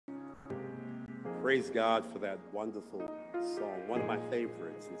Praise God for that wonderful song, one of my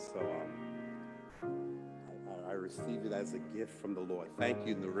favorites. And so I receive it as a gift from the Lord. Thank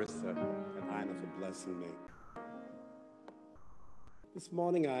you, Narissa and Ina, for blessing me. This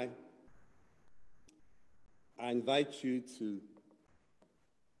morning, I invite you to,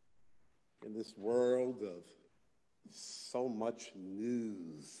 in this world of so much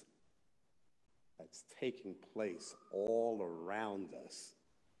news that's taking place all around us,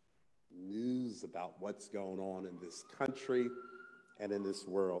 news about what's going on in this country and in this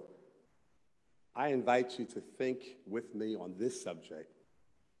world, I invite you to think with me on this subject: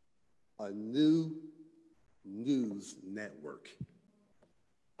 a new news network.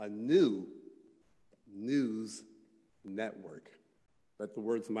 A new news network. Let the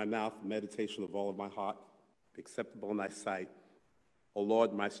words of my mouth, meditation of all of my heart, be acceptable in thy sight. O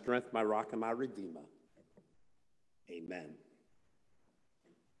Lord, my strength, my rock, and my redeemer. Amen.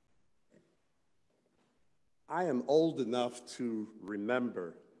 I am old enough to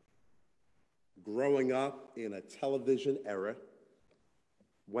remember growing up in a television era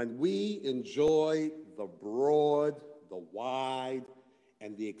when we enjoyed the broad, the wide,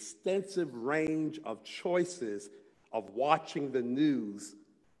 and the extensive range of choices of watching the news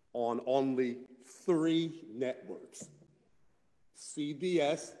on only 3 networks: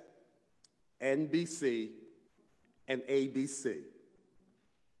 CBS, NBC, and ABC.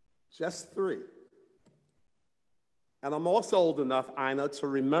 Just 3. And I'm also old enough, Ina, to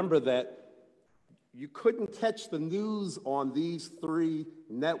remember that you couldn't catch the news on these 3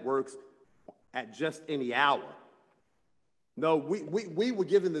 networks at just any hour. No, we were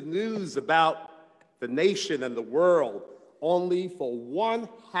given the news about the nation and the world only for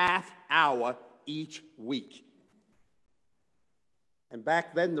 1/2 hour each week. And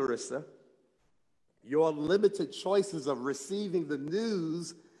back then, Narissa, your limited choices of receiving the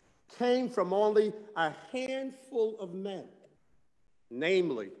news came from only a handful of men,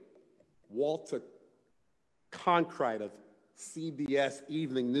 namely Walter Cronkite of CBS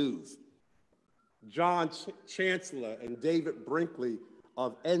Evening News, John Chancellor and David Brinkley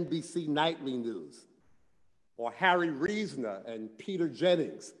of NBC Nightly News, or Harry Reasoner and Peter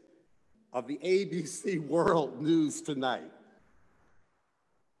Jennings of the ABC World News Tonight.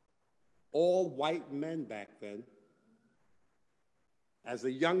 All white men back then. As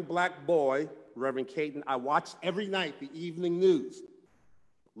a young black boy, Reverend Caton, I watched every night the evening news,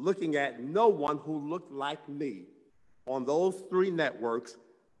 looking at no one who looked like me on those 3 networks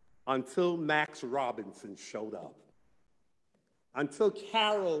until Max Robinson showed up, until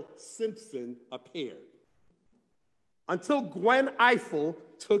Carol Simpson appeared, until Gwen Eiffel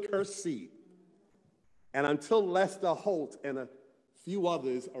took her seat, and until Lester Holt and a few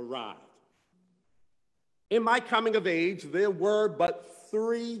others arrived. In my coming of age, there were but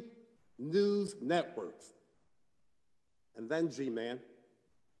 3 news networks. And then, G-Man,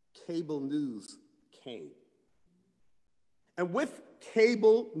 cable news came. And with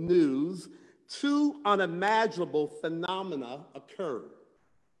cable news, 2 unimaginable phenomena occurred.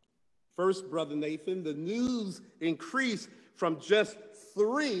 First, Brother Nathan, the news increased from just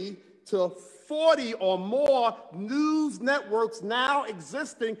 3 to 40 or more news networks now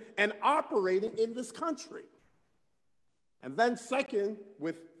existing and operating in this country. And then second,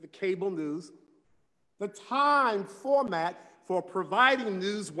 with the cable news, the time format for providing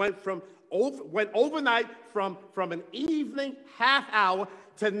news went overnight from an evening half hour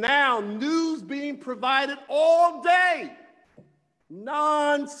to now news being provided all day,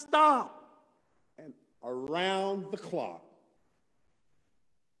 non-stop, and around the clock.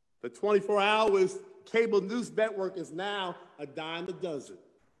 The 24 hours cable news network is now a dime a dozen.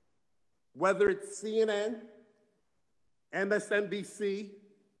 Whether it's CNN, MSNBC,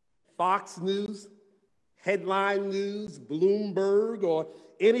 Fox News, Headline News, Bloomberg, or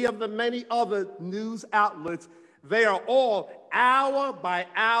any of the many other news outlets, they are all hour by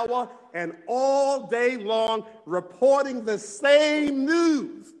hour and all day long reporting the same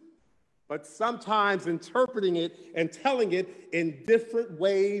news, but sometimes interpreting it and telling it in different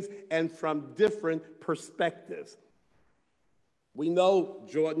ways and from different perspectives. We know,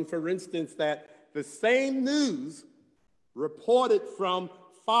 Jordan, for instance, that the same news reported from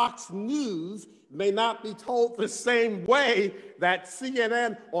Fox News may not be told the same way that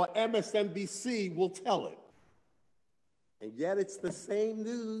CNN or MSNBC will tell it. And yet it's the same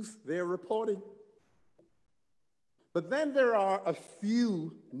news they're reporting. But then there are a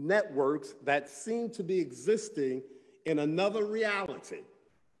few networks that seem to be existing in another reality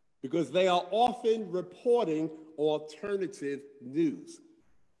because they are often reporting alternative news.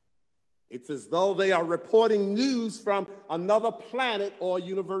 It's as though they are reporting news from another planet or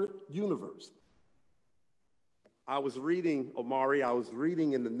universe. I was reading, Omari, I was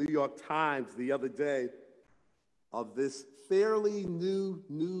reading in the New York Times the other day of this fairly new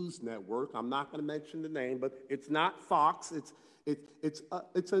news network. I'm not going to mention the name, but it's not Fox.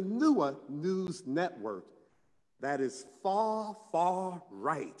 It's a newer news network that is far, far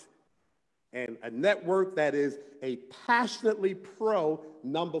right, and a network that is a passionately pro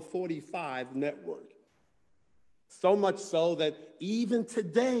number 45 network. So much so that even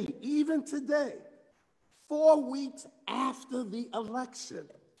today, 4 weeks after the election,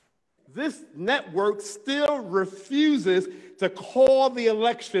 this network still refuses to call the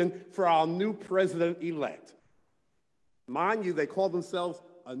election for our new president-elect. Mind you, they call themselves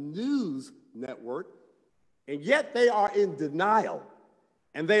a news network, and yet they are in denial.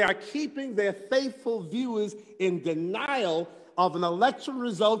 And they are keeping their faithful viewers in denial of an election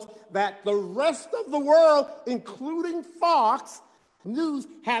result that the rest of the world, including Fox News,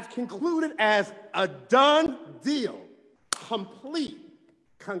 have concluded as a done deal, complete,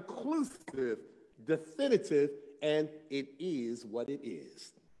 conclusive, definitive, and it is what it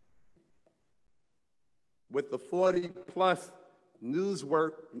is. With the 40-plus news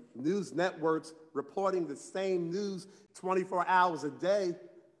networks reporting the same news 24 hours a day,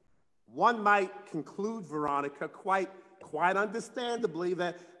 one might conclude, Veronica, quite understandably,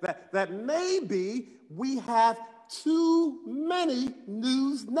 that maybe we have too many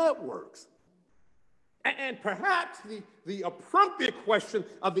news networks. And perhaps the appropriate question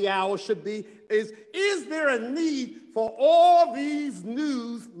of the hour should be, is there a need for all these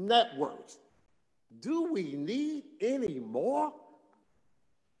news networks? Do we need any more?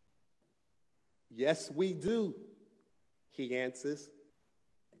 Yes, we do, he answers.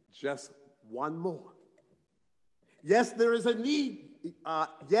 Just one more. Yes, there is a need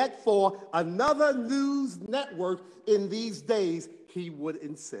yet for another news network in these days, he would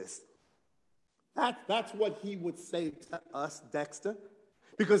insist. That's what he would say to us, Dexter,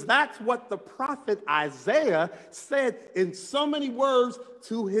 because that's what the prophet Isaiah said in so many words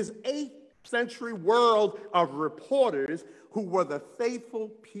to his 8th century world of reporters who were the faithful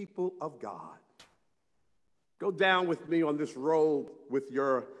people of God. Go down with me on this road with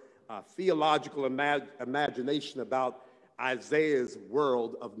your theological imagination about Isaiah's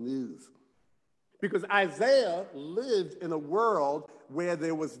world of news. Because Isaiah lived in a world where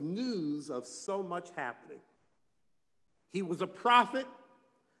there was news of so much happening. He was a prophet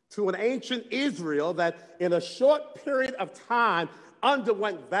to an ancient Israel that in a short period of time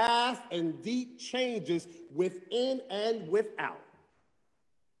underwent vast and deep changes within and without.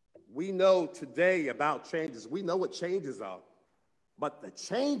 We know today about changes. We know what changes are. But the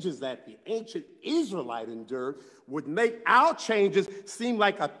changes that the ancient Israelite endured would make our changes seem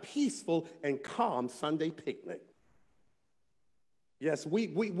like a peaceful and calm Sunday picnic. Yes, we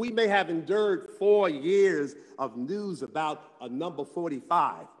may have endured 4 years of news about a number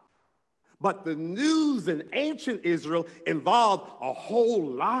 45. But the news in ancient Israel involved a whole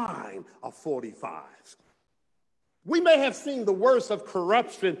line of 45s. We may have seen the worst of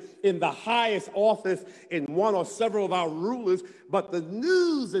corruption in the highest office in one or several of our rulers, but the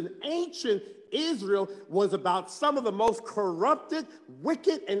news in ancient Israel was about some of the most corrupted,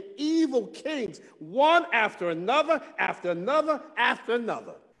 wicked, and evil kings, one after another, after another, after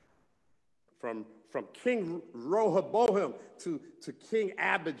another. From King Rehoboam to King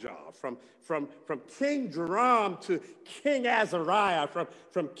Abijah, from King Joram to King Azariah,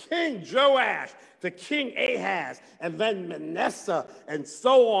 from King Joash to King Ahaz, and then Manasseh, and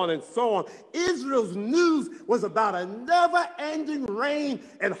so on and so on. Israel's news was about a never-ending reign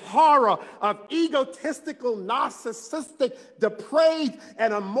and horror of egotistical, narcissistic, depraved,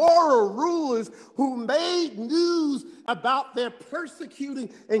 and immoral rulers who made news about their persecuting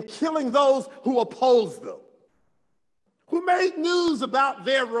and killing those who opposed them, who made news about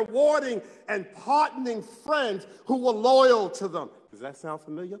their rewarding and pardoning friends who were loyal to them. Does that sound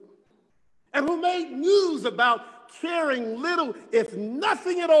familiar? And who made news about caring little, if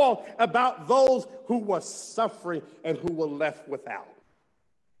nothing at all, about those who were suffering and who were left without.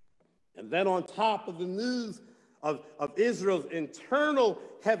 And then on top of the news of Israel's internal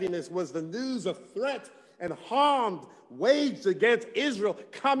heaviness was the news of threats and harm waged against Israel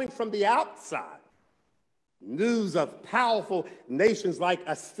coming from the outside. News of powerful nations like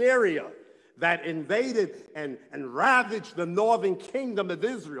Assyria that invaded and ravaged the northern kingdom of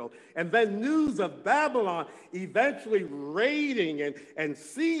Israel. And then news of Babylon eventually raiding and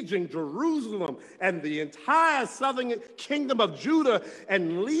sieging Jerusalem and the entire southern kingdom of Judah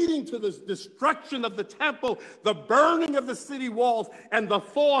and leading to the destruction of the temple, the burning of the city walls, and the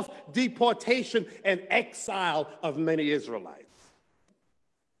forced deportation and exile of many Israelites.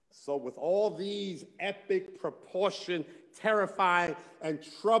 So with all these epic proportion, terrifying, and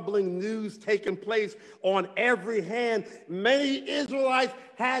troubling news taking place on every hand, many Israelites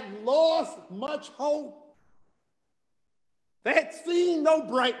had lost much hope. They had seen no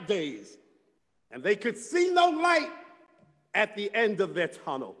bright days, and they could see no light at the end of their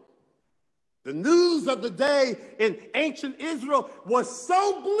tunnel. The news of the day in ancient Israel was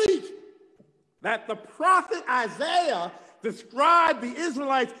so bleak that the prophet Isaiah described the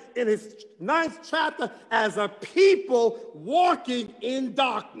Israelites in his 9th chapter as a people walking in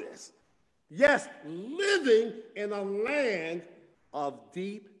darkness. Yes, living in a land of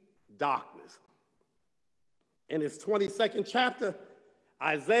deep darkness. In his 22nd chapter,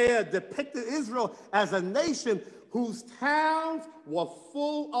 Isaiah depicted Israel as a nation whose towns were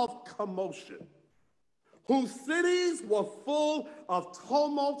full of commotion, whose cities were full of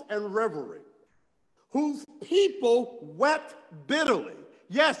tumult and revelry, whose people wept bitterly.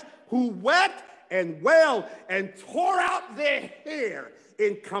 Yes, who wept and wailed and tore out their hair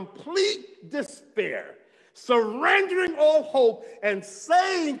in complete despair, surrendering all hope and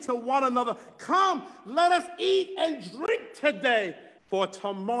saying to one another, "Come, let us eat and drink today, for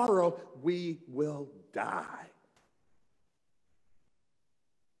tomorrow we will die."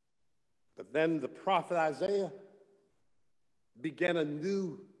 But then the prophet Isaiah began a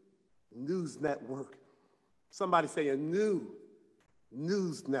new news network. Somebody say a new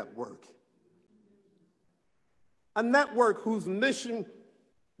news network. A network whose mission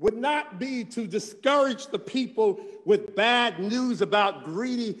would not be to discourage the people with bad news about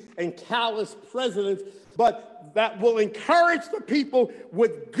greedy and callous presidents, but that will encourage the people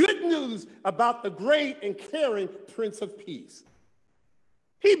with good news about the great and caring Prince of Peace.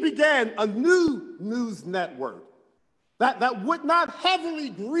 He began a new news network that would not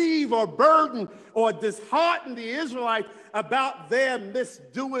heavily grieve or burden or dishearten the Israelites about their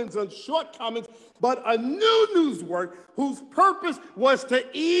misdoings and shortcomings, but a new news work whose purpose was to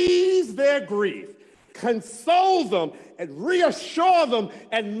ease their grief, console them, and reassure them,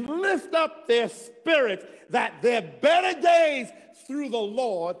 and lift up their spirits that their better days through the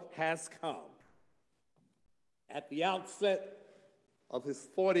Lord has come. At the outset of his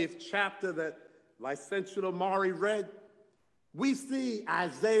 40th chapter that Licentiate Omari read, we see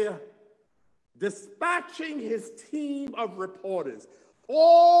Isaiah dispatching his team of reporters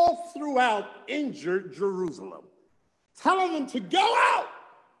all throughout injured Jerusalem, telling them to go out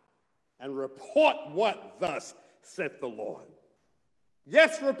and report what thus saith the Lord.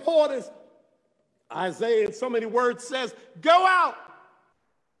 Yes, reporters, Isaiah in so many words says, go out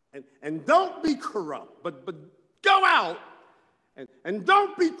and don't be corrupt, but go out and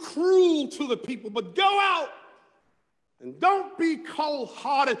don't be cruel to the people, but go out. And don't be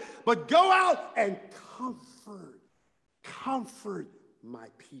cold-hearted, but go out and comfort my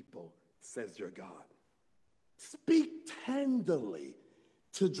people, says your God. Speak tenderly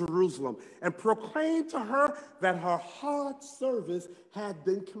to Jerusalem and proclaim to her that her hard service had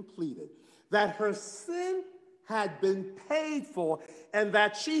been completed, that her sin had been paid for, and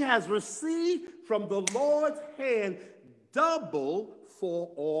that she has received from the Lord's hand double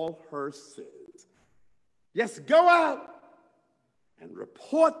for all her sins. Yes, go out and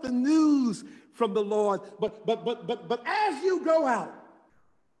report the news from the Lord. But as you go out,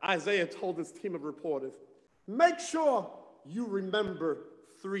 Isaiah told his team of reporters, make sure you remember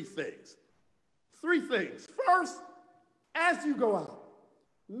three things. Three things. First, as you go out,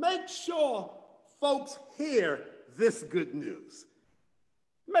 make sure folks hear this good news.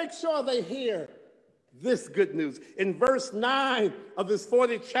 Make sure they hear this good news. In verse 9 of this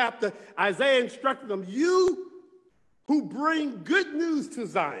 40th chapter, Isaiah instructed them, you who bring good news to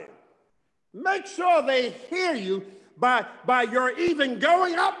Zion, make sure they hear you by your even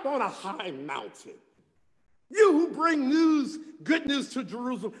going up on a high mountain. You who bring good news to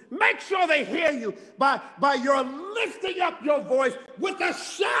Jerusalem, make sure they hear you by your lifting up your voice with a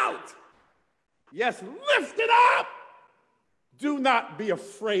shout. Yes, lift it up. Do not be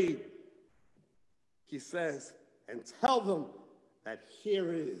afraid, he says, and tell them that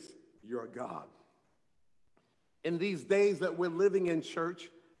here is your God. In these days that we're living in, church,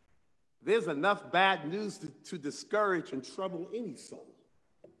 there's enough bad news to discourage and trouble any soul.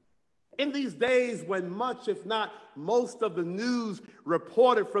 In these days when much, if not most, of the news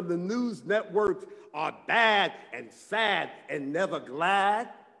reported from the news networks are bad and sad and never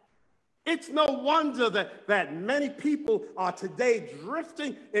glad, it's no wonder that many people are today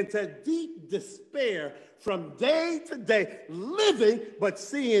drifting into deep despair from day to day, living but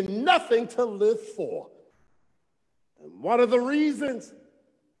seeing nothing to live for. And one of the reasons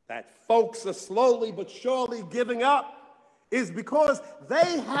that folks are slowly but surely giving up is because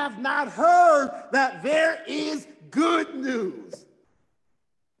they have not heard that there is good news.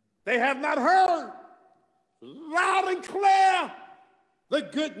 They have not heard loud and clear the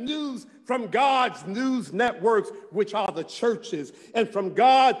good news from God's news networks, which are the churches, and from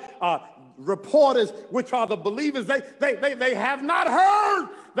God reporters, which are the believers. They have not heard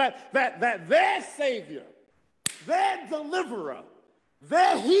that their Savior, their deliverer,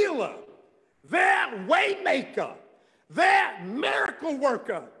 their healer, their waymaker, their miracle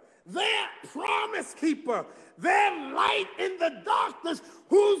worker, their promise keeper, their light in the darkness,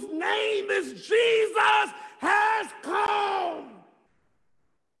 whose name is Jesus, has come.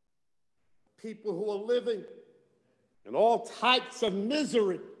 People who are living in all types of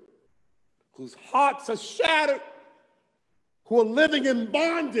misery, whose hearts are shattered, who are living in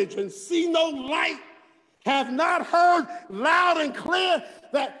bondage and see no light, have not heard loud and clear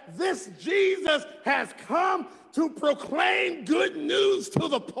that this Jesus has come to proclaim good news to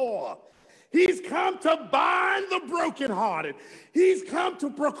the poor. He's come to bind the brokenhearted. He's come to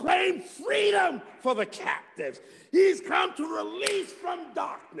proclaim freedom for the captives. He's come to release from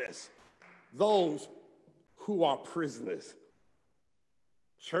darkness those who are prisoners.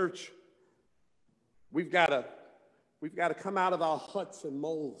 Church, we've got to come out of our huts and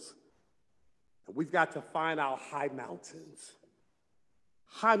moles. And we've got to find our high mountains.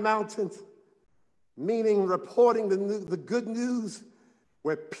 High mountains, meaning reporting the good news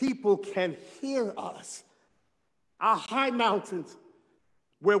where people can hear us. Our high mountains,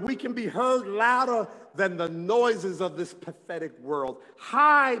 where we can be heard louder than the noises of this pathetic world.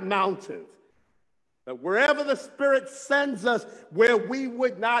 High mountains, that wherever the Spirit sends us, where we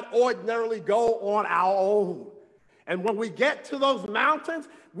would not ordinarily go on our own. And when we get to those mountains,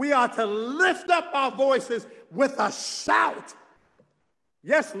 we are to lift up our voices with a shout.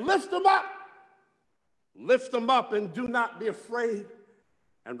 Yes, lift them up. Lift them up and do not be afraid.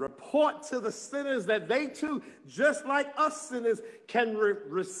 And report to the sinners that they too, just like us sinners, can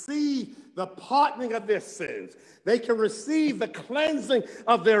receive the pardoning of their sins. They can receive the cleansing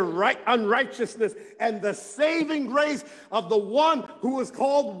of their unrighteousness and the saving grace of the one who is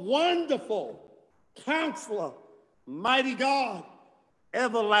called Wonderful, Counselor, Mighty God,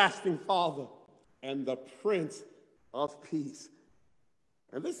 Everlasting Father, and the Prince of Peace.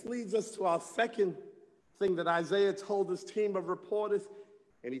 And this leads us to our second thing that Isaiah told his team of reporters.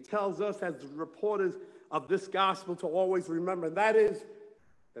 And he tells us as reporters of this gospel to always remember, and that is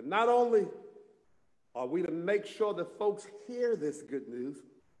that not only are we to make sure that folks hear this good news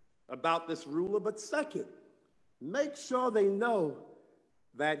about this ruler, but second, make sure they know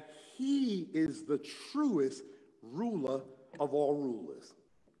that he is the truest ruler of all rulers.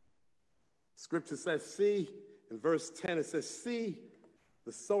 Scripture says, see, in verse 10, it says, see,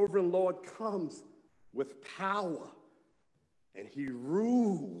 the sovereign Lord comes with power, and he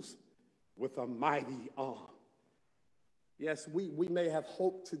rules with a mighty arm. Yes, we may have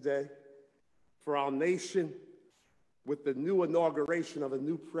hope today for our nation with the new inauguration of a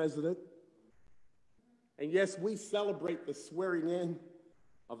new president. And yes, we celebrate the swearing in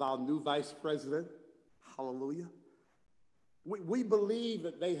of our new vice president. Hallelujah. We believe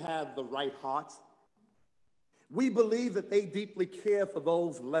that they have the right hearts. We believe that they deeply care for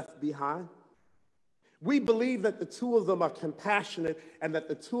those left behind. We believe that the two of them are compassionate and that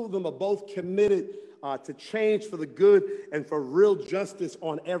the two of them are both committed to change for the good and for real justice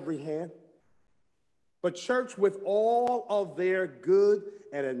on every hand. But church, with all of their good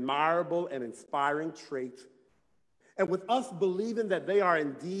and admirable and inspiring traits, and with us believing that they are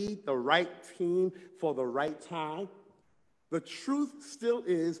indeed the right team for the right time, the truth still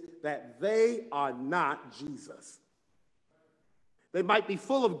is that they are not Jesus. They might be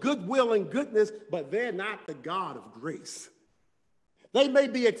full of goodwill and goodness, but they're not the God of grace. They may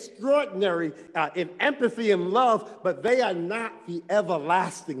be extraordinary in empathy and love, but they are not the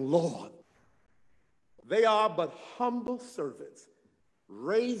everlasting Lord. They are but humble servants,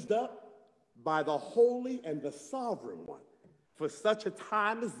 raised up by the Holy and the Sovereign One for such a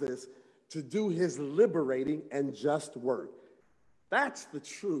time as this to do his liberating and just work. That's the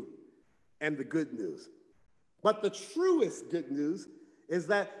true and the good news. But the truest good news is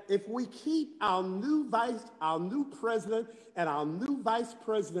that if we keep our new president and our new vice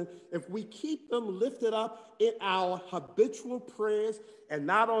president, if we keep them lifted up in our habitual prayers and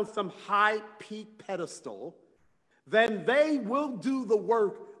not on some high peak pedestal, then they will do the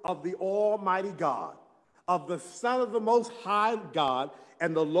work of the Almighty God, of the Son of the Most High God,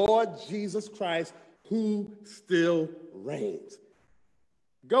 and the Lord Jesus Christ, who still reigns.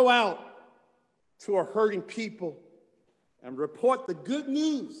 Go out to a hurting people and report the good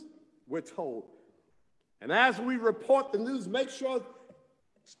news, we're told. And as we report the news, make sure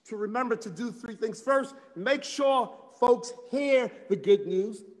to remember to do three things. First, make sure folks hear the good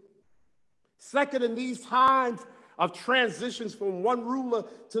news. Second, in these times of transitions from one ruler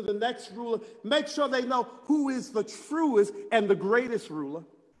to the next ruler, make sure they know who is the truest and the greatest ruler.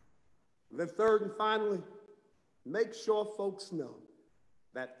 And then third and finally, make sure folks know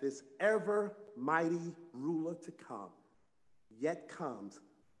that this ever mighty ruler to come yet comes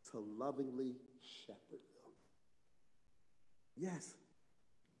to lovingly shepherd them. Yes,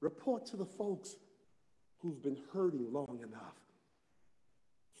 report to the folks who've been hurting long enough,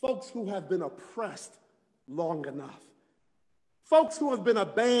 folks who have been oppressed long enough, folks who have been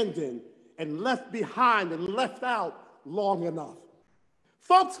abandoned and left behind and left out long enough,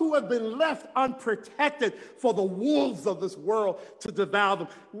 folks who have been left unprotected for the wolves of this world to devour them.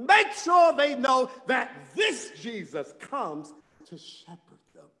 Make sure they know that this Jesus comes to shepherd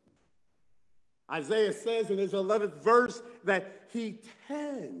them. Isaiah says in his 11th verse that he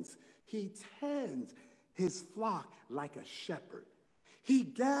tends his flock like a shepherd. He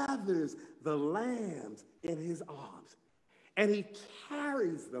gathers the lambs in his arms, and he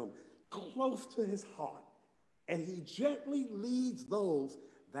carries them close to his heart, and he gently leads those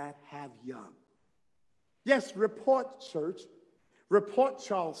that have young. Yes, report, church, report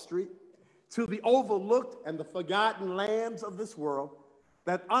Charles Street to the overlooked and the forgotten lambs of this world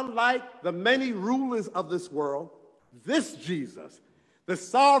that unlike the many rulers of this world, this Jesus, the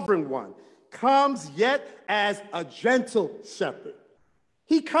sovereign one, comes yet as a gentle shepherd.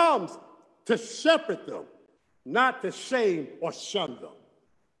 He comes to shepherd them, not to shame or shun them.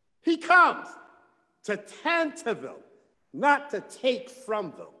 He comes to tend to them, not to take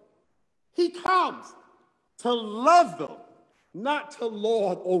from them. He comes to love them, not to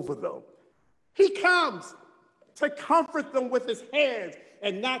lord over them. He comes to comfort them with his hands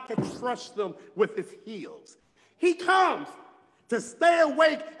and not to crush them with his heels. He comes to stay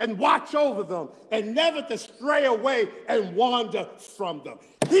awake and watch over them and never to stray away and wander from them.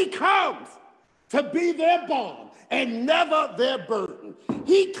 He comes to be their balm and never their burden.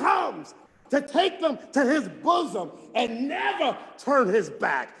 He comes to take them to his bosom and never turn his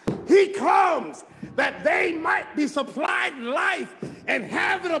back. He comes that they might be supplied life and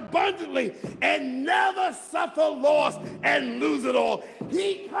have it abundantly and never suffer loss and lose it all.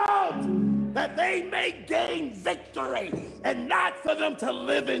 He comes that they may gain victory and not for them to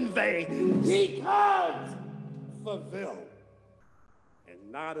live in vain. He comes for them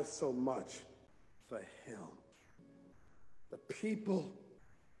and not so much for him. The people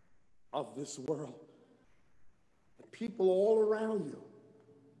of this world, the people all around you,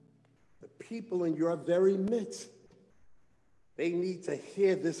 the people in your very midst, they need to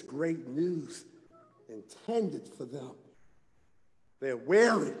hear this great news intended for them. They're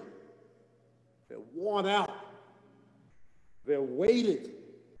weary. They're worn out. They're weighted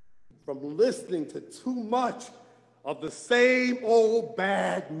from listening to too much of the same old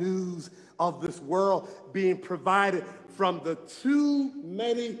bad news of this world being provided from the too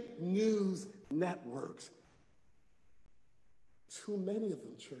many news networks. Too many of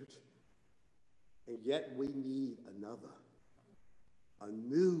them, church. And yet we need a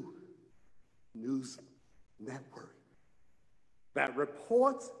new news network that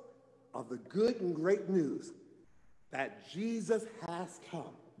reports of the good and great news that Jesus has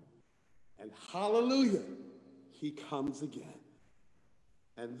come. And hallelujah, he comes again.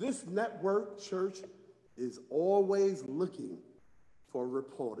 And this network, church, is always looking for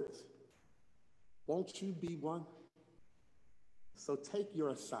reporters. Won't you be one? So take your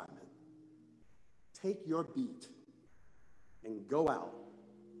assignment, take your beat, and go out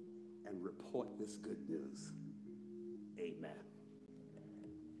and report this good news. Amen.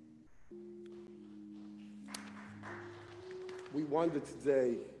 We wonder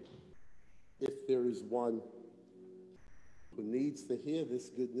today if there is one who needs to hear this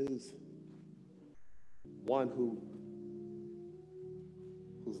good news, one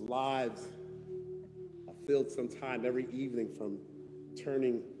whose lives are filled sometime every evening from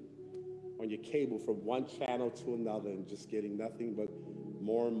turning on your cable from one channel to another and just getting nothing but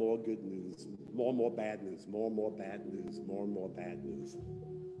more and more good news, more and more bad news, more and more bad news, more and more bad news.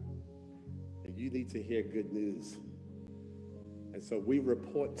 And you need to hear good news. And so we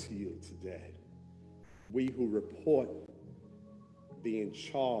report to you today, we who report being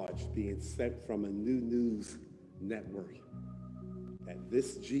charged, being sent from a new news network, that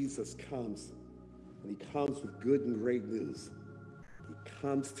this Jesus comes, and he comes with good and great news. He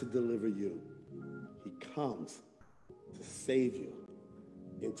comes to deliver you. He comes to save you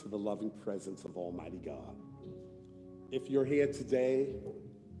into the loving presence of Almighty God. If you're here today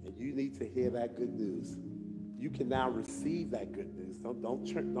and you need to hear that good news, you can now receive that good news.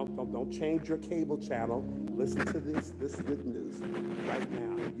 Don't change your cable channel. Listen to this good news right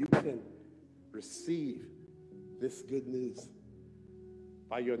now. You can receive this good news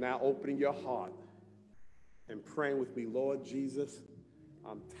by you're now opening your heart and praying with me. Lord Jesus,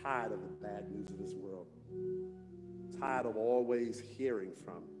 I'm tired of the bad news of this world. Tired of always hearing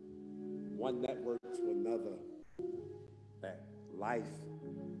from one network to another that life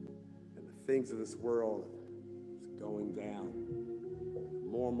and the things of this world is going down.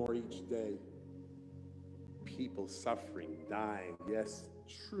 More and more each day, people suffering, dying. Yes,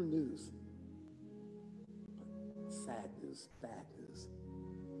 true news, but sad news, bad news.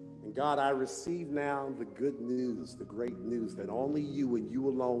 And God, I receive now the good news, the great news that only you and you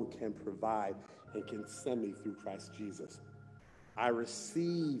alone can provide and can send me through Christ Jesus. I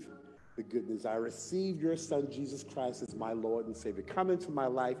receive the good news. I receive your Son, Jesus Christ, as my Lord and Savior. Come into my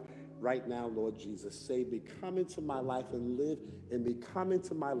life right now, Lord Jesus. Save me. Come into my life and live in me. Come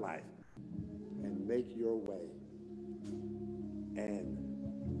into my life and make your way. And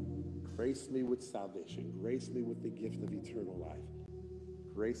grace me with salvation. Grace me with the gift of eternal life.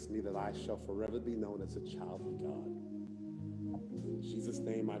 Grace me that I shall forever be known as a child of God. In Jesus'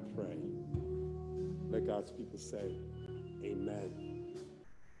 name I pray. Let God's people say, amen.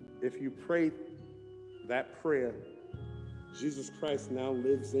 If you prayed that prayer, Jesus Christ now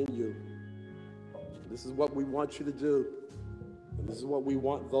lives in you. This is what we want you to do. And this is what we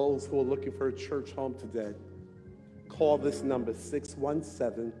want those who are looking for a church home today. Call this number,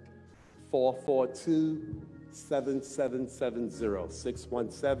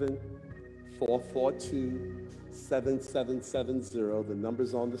 617-442-7770. 617-442-7770. The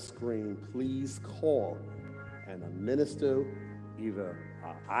number's on the screen. Please call, and a minister, either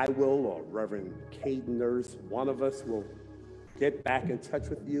I will or Reverend Caden Nurse, one of us will get back in touch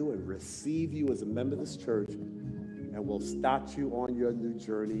with you and receive you as a member of this church, and we'll start you on your new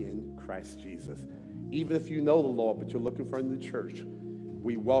journey in Christ Jesus. Even if you know the Lord, but you're looking for a new church,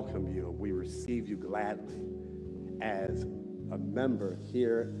 we welcome you and we receive you gladly as a member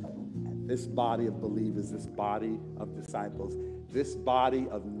here at this body of believers, this body of disciples, this body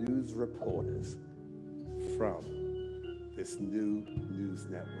of news reporters from this new news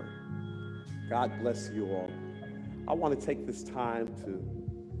network. God bless you all. I want to take this time to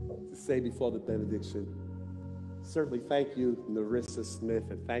say before the benediction, certainly thank you, Narissa Smith,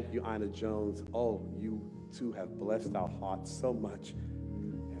 and thank you, Ina Jones. Oh, you two have blessed our hearts so much.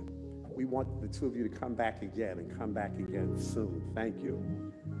 And we want the two of you to come back again and come back again soon. Thank you.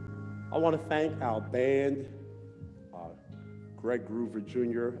 I want to thank our band, Gregory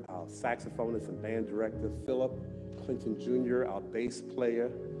Jr., our saxophonist and band director, Philip Clinton Jr., our bass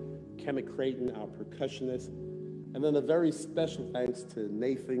player, Kemet Creighton, our percussionist, and then a very special thanks to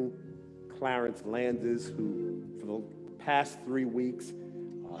Nathan Clarence Landers, who for the past 3 weeks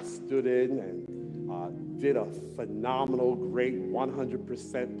stood in and did a phenomenal, great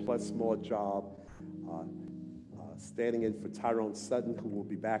 100% plus more job standing in for Tyrone Sutton, who will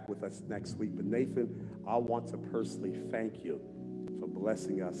be back with us next week. But Nathan, I want to personally thank you for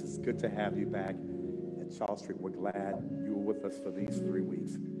blessing us. It's good to have you back at Charles Street. We're glad you were with us for these 3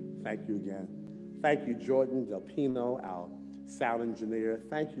 weeks. Thank you again. Thank you, Jordan Del Pino, our sound engineer.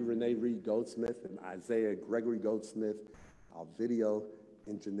 Thank you, Renee Reed Goldsmith and Isaiah Gregory Goldsmith, our video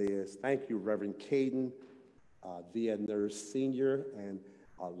engineers. Thank you, Reverend Caden Via Nurse Sr. and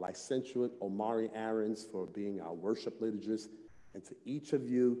licentiate Omari Aarons for being our worship liturgist. And to each of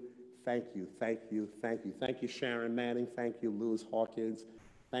you, thank you, thank you, thank you. Thank you, Sharon Manning. Thank you, Lewis Hawkins.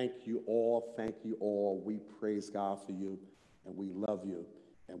 Thank you all. Thank you all. We praise God for you, and we love you,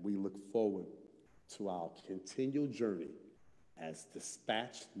 and we look forward to our continual journey as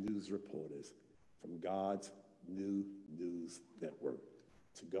dispatched news reporters from God's new news network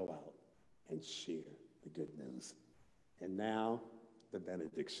to go out and share the good news. And now, the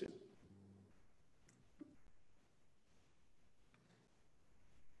benediction.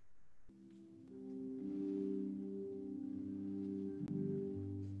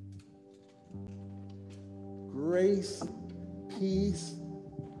 Grace, peace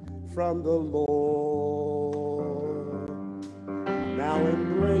from the Lord. Now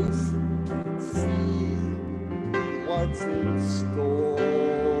embrace, see what's in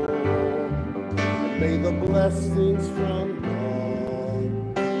store. May the blessings from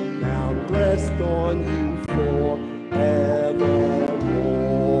God now rest on you forevermore.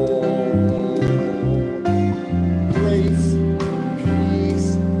 Grace,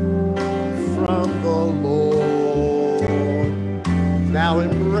 peace from the Lord. Now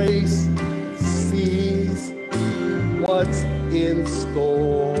embrace, seize what's in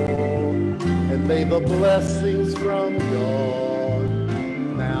store, and may the the blessings from God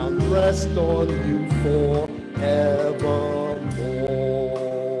now rest on you forevermore.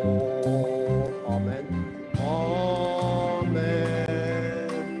 Amen. Amen.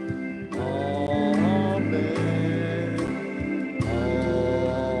 Amen.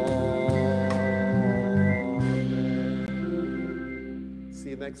 Amen. See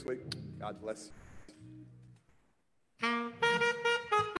you next week. God bless you.